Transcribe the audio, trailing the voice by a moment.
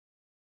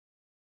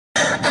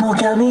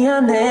뭐가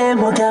미안해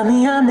뭐가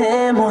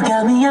미안해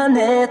뭐가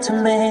미안해 to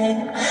me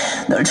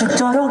널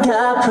죽도록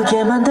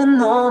아프게 만든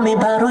놈이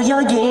바로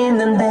여기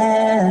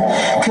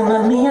있는데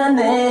그만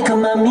미안해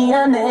그만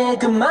미안해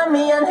그만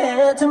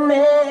미안해 to me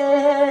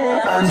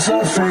I'm so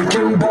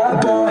freaking bad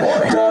boy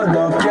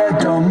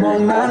더럽게도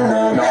못난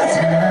놈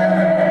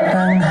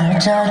사랑할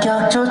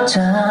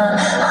자격조차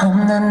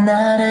없는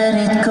나를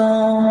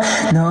잊고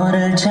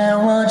너를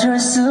채워줄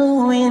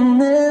수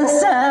있는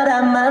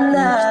사람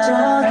만나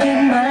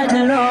적인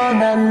말들로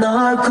난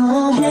널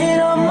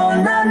구기로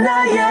못난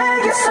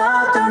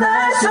나에게서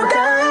떠날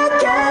수가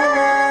있게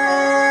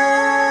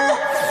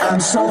I'm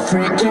so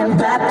freaking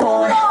bad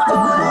boy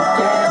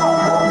더럽게도